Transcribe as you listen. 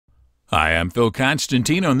Hi, I'm Phil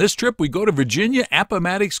Constantino. On this trip, we go to Virginia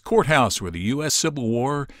Appomattox Courthouse, where the U.S. Civil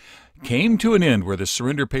War came to an end, where the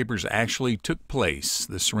surrender papers actually took place,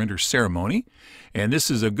 the surrender ceremony. And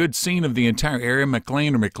this is a good scene of the entire area: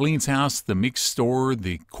 McLean or McLean's house, the Meeks store,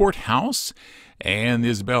 the courthouse, and the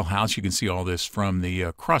Isabel house. You can see all this from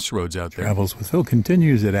the crossroads out there. Travels with Phil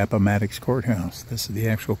continues at Appomattox Courthouse. This is the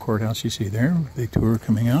actual courthouse you see there, the tour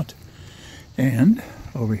coming out. And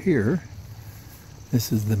over here,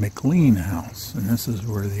 this is the McLean house, and this is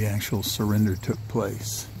where the actual surrender took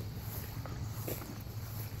place.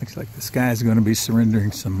 Looks like this guy's going to be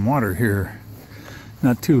surrendering some water here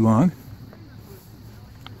not too long.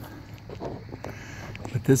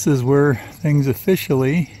 But this is where things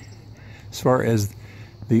officially, as far as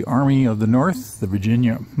the Army of the North, the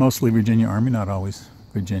Virginia, mostly Virginia Army, not always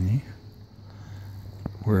Virginia,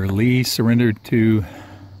 where Lee surrendered to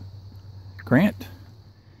Grant.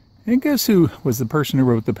 And guess who was the person who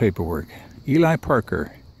wrote the paperwork? Eli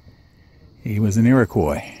Parker. He was an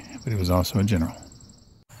Iroquois, but he was also a general.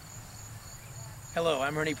 Hello,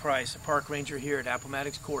 I'm Ernie Price, a park ranger here at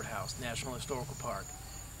Appomattox Courthouse, National Historical Park.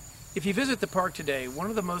 If you visit the park today,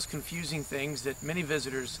 one of the most confusing things that many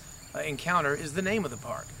visitors encounter is the name of the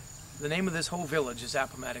park. The name of this whole village is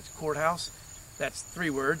Appomattox Courthouse. That's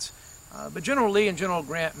 3 words. But General Lee and General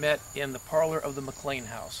Grant met in the parlor of the McLean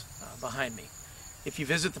house behind me. If you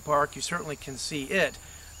visit the park, you certainly can see it,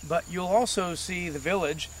 but you'll also see the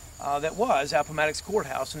village that was Appomattox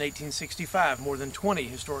Courthouse in 1865, more than 20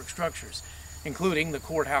 historic structures, including the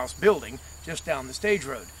courthouse building just down the stage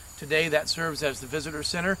road. Today that serves as the visitor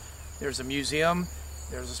center. There's a museum,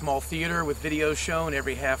 there's a small theater with videos shown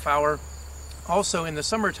every half hour. Also in the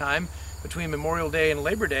summertime, between Memorial Day and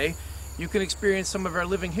Labor Day, you can experience some of our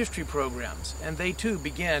living history programs, and they too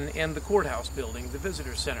begin in the courthouse building, the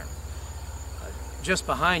visitor center. Just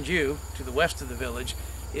behind you, to the west of the village,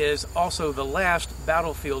 is also the last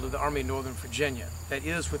battlefield of the Army of Northern Virginia that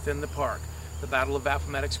is within the park. The Battle of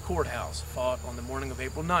Appomattox Courthouse, fought on the morning of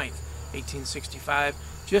April 9th, 1865,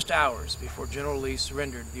 just hours before General Lee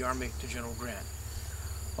surrendered the Army to General Grant.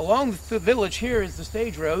 Along the village here is the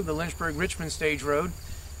stage road, the Lynchburg-Richmond stage road.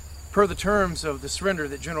 Per the terms of the surrender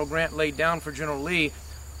that General Grant laid down for General Lee,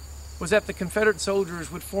 was that the Confederate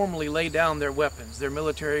soldiers would formally lay down their weapons, their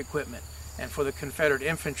military equipment. And for the Confederate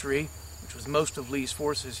infantry, which was most of Lee's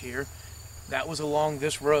forces here, that was along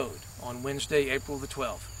this road on Wednesday, April the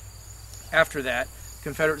 12th. After that,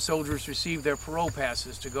 Confederate soldiers received their parole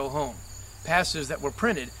passes to go home, passes that were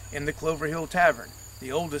printed in the Clover Hill Tavern,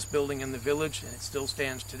 the oldest building in the village, and it still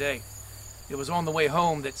stands today. It was on the way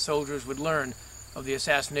home that soldiers would learn of the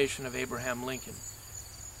assassination of Abraham Lincoln.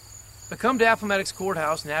 But come to Appomattox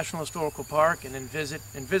Courthouse, National Historical Park, and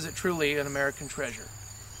visit truly an American treasure.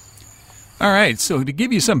 All right, so to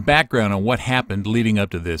give you some background on what happened leading up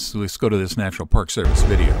to this, let's go to this National Park Service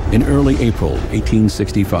video. In early April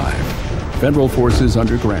 1865, federal forces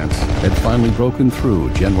under Grant had finally broken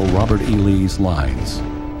through General Robert E. Lee's lines.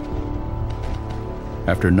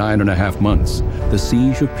 After 9.5 months, the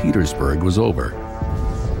siege of Petersburg was over.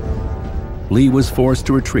 Lee was forced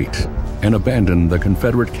to retreat and abandon the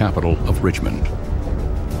Confederate capital of Richmond.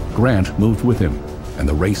 Grant moved with him, and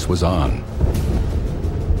the race was on.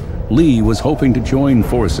 Lee was hoping to join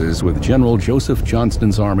forces with General Joseph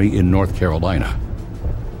Johnston's army in North Carolina.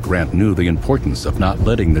 Grant knew the importance of not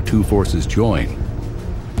letting the two forces join,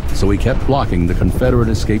 so he kept blocking the Confederate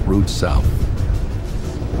escape routes south.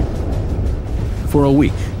 For a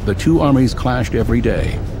week, the two armies clashed every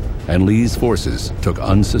day, and Lee's forces took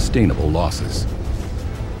unsustainable losses.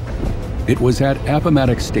 It was at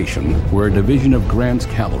Appomattox Station where a division of Grant's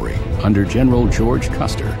cavalry under General George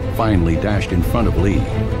Custer finally dashed in front of Lee,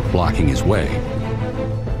 blocking his way.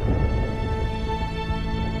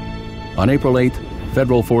 On April 8th,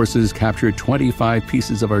 federal forces captured 25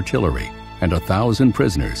 pieces of artillery and 1,000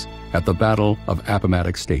 prisoners at the Battle of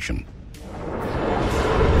Appomattox Station.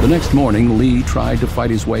 The next morning, Lee tried to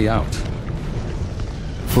fight his way out.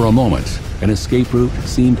 For a moment, an escape route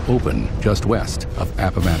seemed open just west of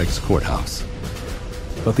Appomattox Courthouse.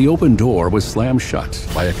 But the open door was slammed shut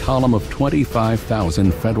by a column of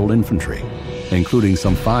 25,000 federal infantry, including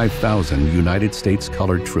some 5,000 United States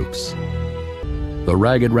colored troops. The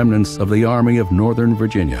ragged remnants of the Army of Northern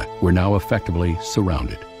Virginia were now effectively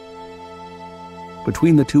surrounded.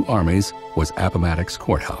 Between the two armies was Appomattox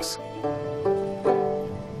Courthouse.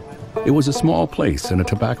 It was a small place in a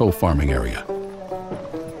tobacco farming area.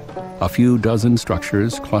 A few dozen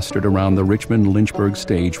structures clustered around the Richmond-Lynchburg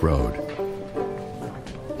Stage Road.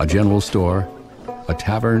 A general store, a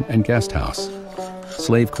tavern and guest house,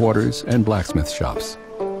 slave quarters and blacksmith shops.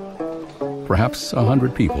 Perhaps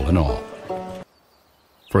 100 people in all.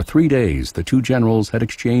 For 3 days, the two generals had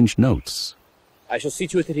exchanged notes. I shall see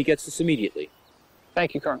to it that he gets this immediately.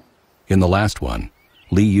 Thank you, Colonel. In the last one,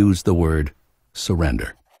 Lee used the word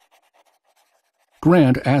surrender.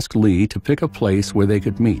 Grant asked Lee to pick a place where they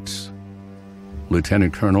could meet.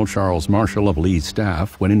 Lieutenant Colonel Charles Marshall of Lee's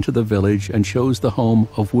staff went into the village and chose the home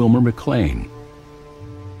of Wilmer McLean.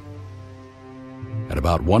 At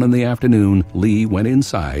about 1 in the afternoon, Lee went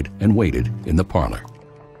inside and waited in the parlor.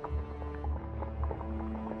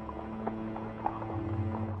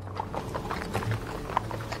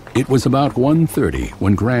 It was about 1:30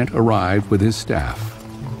 when Grant arrived with his staff.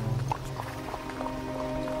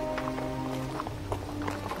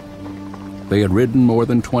 They had ridden more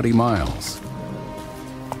than 20 miles.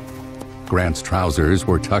 Grant's trousers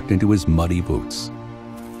were tucked into his muddy boots.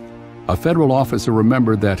 A federal officer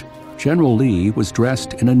remembered that General Lee was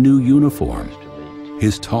dressed in a new uniform.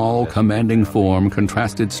 His tall, commanding form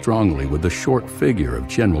contrasted strongly with the short figure of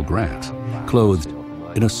General Grant, clothed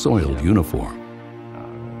in a soiled uniform.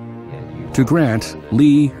 To Grant,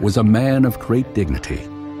 Lee was a man of great dignity.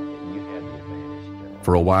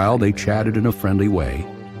 For a while, they chatted in a friendly way.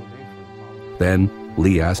 Then,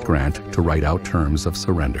 Lee asked Grant to write out terms of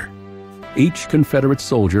surrender. Each Confederate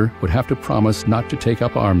soldier would have to promise not to take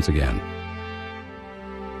up arms again.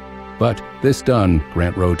 But this done,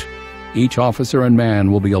 Grant wrote, each officer and man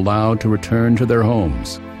will be allowed to return to their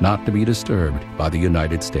homes, not to be disturbed by the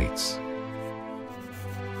United States.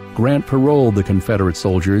 Grant paroled the Confederate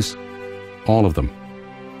soldiers, all of them.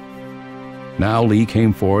 Now Lee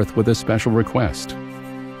came forth with a special request.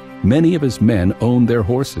 Many of his men owned their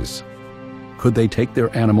horses. Could they take their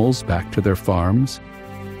animals back to their farms?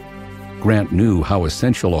 Grant knew how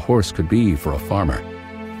essential a horse could be for a farmer.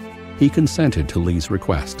 He consented to Lee's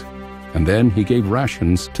request, and then he gave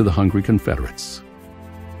rations to the hungry Confederates.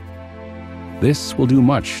 This will do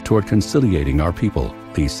much toward conciliating our people,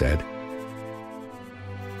 Lee said.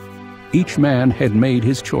 Each man had made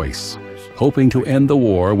his choice, hoping to end the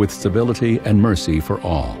war with civility and mercy for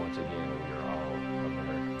all.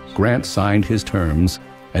 Grant signed his terms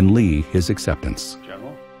and Lee his acceptance.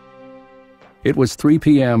 It was 3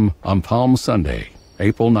 p.m. on Palm Sunday,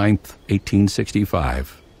 April 9th,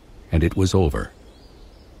 1865, and it was over.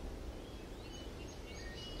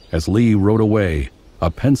 As Lee rode away, a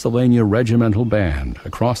Pennsylvania regimental band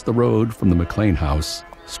across the road from the McLean house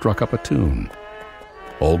struck up a tune,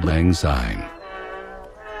 Auld Lang Syne.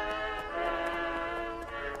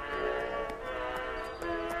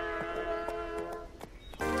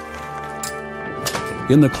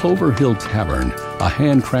 In the Clover Hill Tavern, a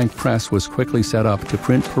hand-crank press was quickly set up to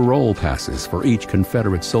print parole passes for each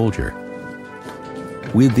Confederate soldier.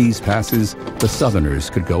 With these passes, the Southerners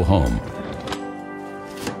could go home.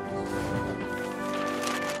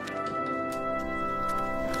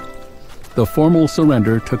 The formal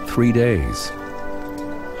surrender took 3 days.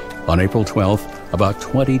 On April 12th, about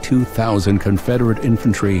 22,000 Confederate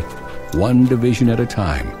infantry, one division at a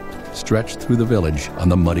time, stretched through the village on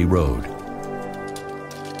the muddy road.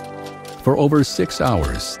 For over 6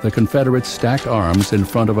 hours, the Confederates stacked arms in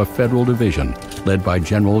front of a Federal division led by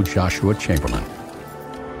General Joshua Chamberlain.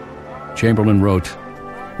 Chamberlain wrote,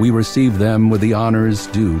 "We received them with the honors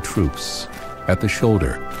due troops, at the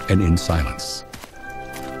shoulder and in silence."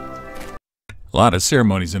 A lot of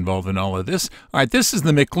ceremonies involved in all of this. All right, this is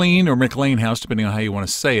the McLean or McLean house, depending on how you want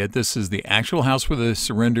to say it. This is the actual house where the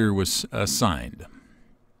surrender was signed.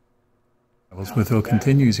 Smith Hill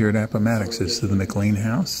continues here at Appomattox. This is the McLean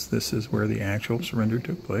house. This is where the actual surrender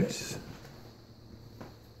took place.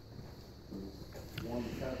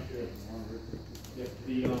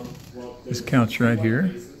 This couch right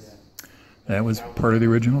here, that was part of the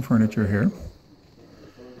original furniture here.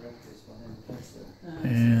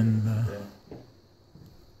 And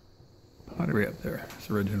pottery up there,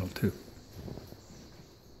 it's original too.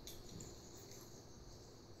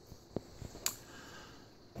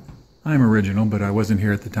 I'm original, but I wasn't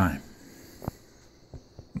here at the time.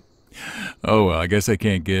 Oh, well, I guess I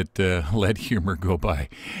can't let humor go by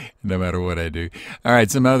no matter what I do. All right,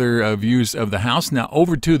 some other views of the house. Now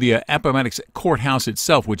over to the Appomattox courthouse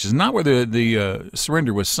itself, which is not where the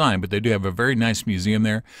surrender was signed, but they do have a very nice museum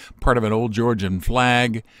there, part of an old Georgian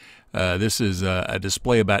flag. This is a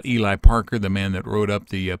display about Eli Parker, the man that wrote up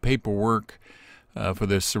the paperwork for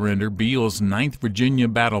the surrender. Beale's 9th Virginia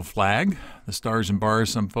battle flag, the stars and bars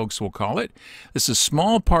some folks will call it. This is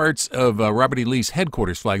small parts of Robert E. Lee's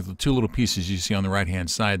headquarters flag, the two little pieces you see on the right-hand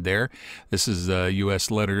side there. This is U.S.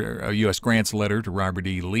 Grant's letter to Robert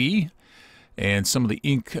E. Lee, and some of the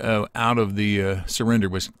ink out of the surrender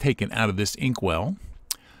was taken out of this inkwell.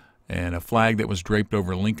 and a flag that was draped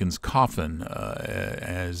over Lincoln's coffin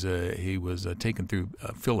as he was taken through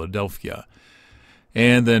Philadelphia.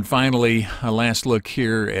 And then finally, a last look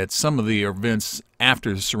here at some of the events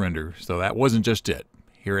after the surrender. So that wasn't just it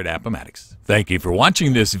here at Appomattox. Thank you for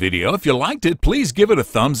watching this video. If you liked it, please give it a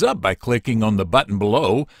thumbs up by clicking on the button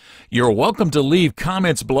below. You're welcome to leave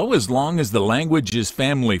comments below as long as the language is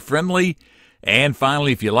family friendly. And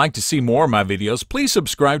finally, if you'd like to see more of my videos, please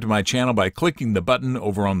subscribe to my channel by clicking the button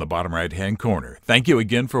over on the bottom right-hand corner. Thank you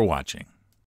again for watching.